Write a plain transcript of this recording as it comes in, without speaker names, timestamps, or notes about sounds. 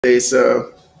There's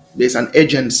an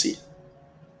agency.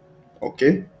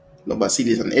 Okay. Number C,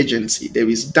 there's an agency. There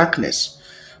is darkness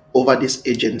over this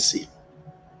agency.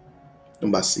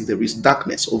 Number C, there is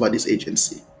darkness over this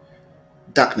agency.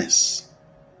 Darkness.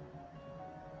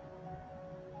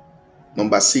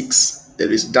 Number 6,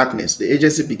 there is darkness. The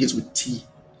agency begins with T.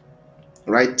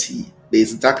 Right? T. There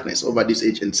is darkness over this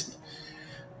agency.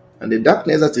 And the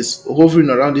darkness that is hovering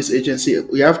around this agency,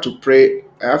 we have to pray.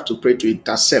 I have to pray to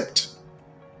intercept.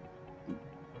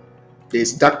 There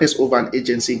is darkness over an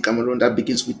agency in Cameroon that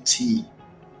begins with T.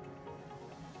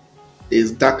 There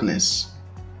is darkness.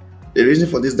 The reason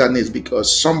for this darkness is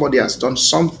because somebody has done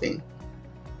something.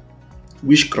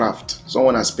 Witchcraft.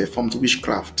 Someone has performed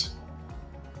witchcraft.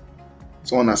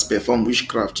 Someone has performed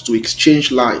witchcraft to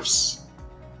exchange lives,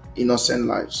 innocent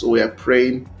lives. So we are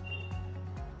praying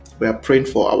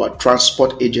for our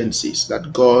transport agencies,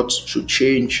 that God should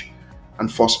change and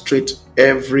frustrate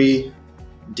every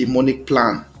demonic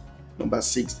plan. Number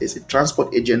 6, there's a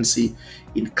transport agency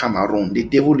in Cameroon. The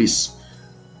devil is,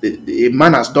 a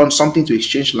man has done something to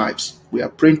exchange lives. We are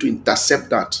praying to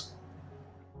intercept that.